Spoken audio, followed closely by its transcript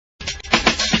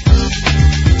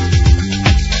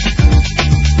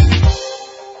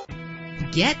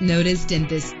Get noticed in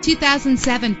this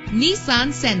 2007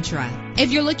 Nissan Sentra.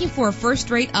 If you're looking for a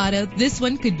first-rate auto, this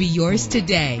one could be yours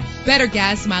today. Better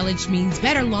gas mileage means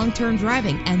better long-term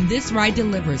driving, and this ride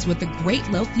delivers with a great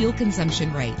low fuel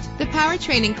consumption rate. The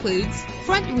powertrain includes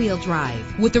front-wheel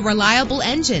drive with a reliable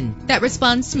engine that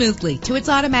responds smoothly to its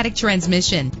automatic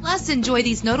transmission. Plus, enjoy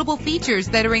these notable features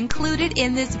that are included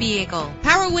in this vehicle: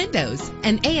 power windows,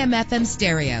 an AM/FM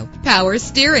stereo, power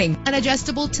steering, an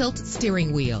adjustable tilt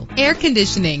steering wheel, air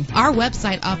conditioning. Our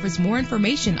website offers more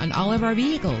information on all of our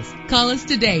vehicles. Call us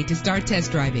today to start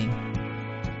test driving.